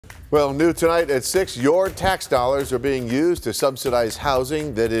Well, new tonight at 6, your tax dollars are being used to subsidize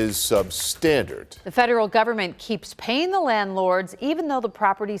housing that is substandard. The federal government keeps paying the landlords even though the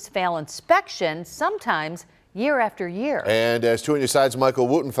properties fail inspection, sometimes year after year. And as 2 on your side's Michael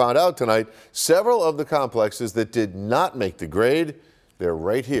Wooten found out tonight, several of the complexes that did not make the grade, they're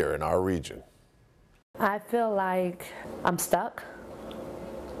right here in our region. I feel like I'm stuck,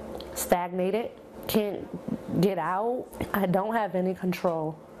 stagnated, can't get out. I don't have any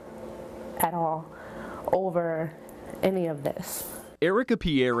control at all over any of this. Erica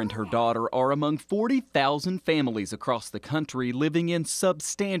Pierre and her daughter are among 40,000 families across the country living in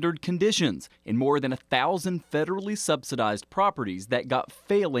substandard conditions in more than 1,000 federally subsidized properties that got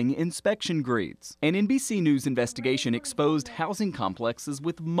failing inspection grades. An NBC News investigation exposed housing complexes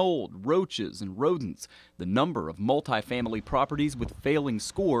with mold, roaches, and rodents. The number of multifamily properties with failing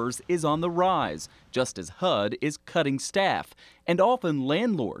scores is on the rise, just as HUD is cutting staff. And often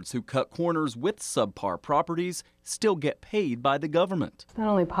landlords who cut corners with subpar properties still get paid by the government. It's not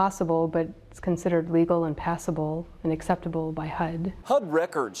only possible, but it's considered legal and passable and acceptable by HUD. HUD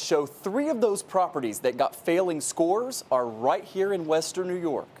records show 3 of those properties that got failing scores are right here in Western New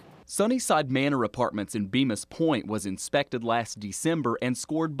York. Sunnyside Manor Apartments in Bemis Point was inspected last December and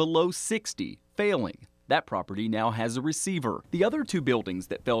scored below 60, failing. That property now has a receiver. The other 2 buildings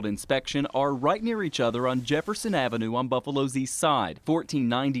that failed inspection are right near each other on Jefferson Avenue on Buffalo's east side.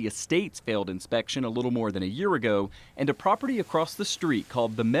 1490 Estates failed inspection a little more than a year ago, and a property across the street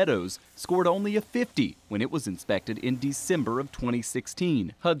called The Meadows scored only a 50 when it was inspected in December of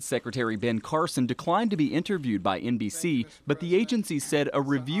 2016. HUD Secretary Ben Carson declined to be interviewed by NBC, but the agency said a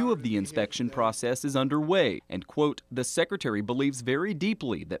review of the inspection process is underway and, quote, the secretary believes very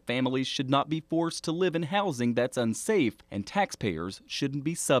deeply that families should not be forced to live in housing that's unsafe and taxpayers shouldn't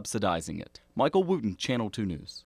be subsidizing it. Michael Wooten, Channel 2 News.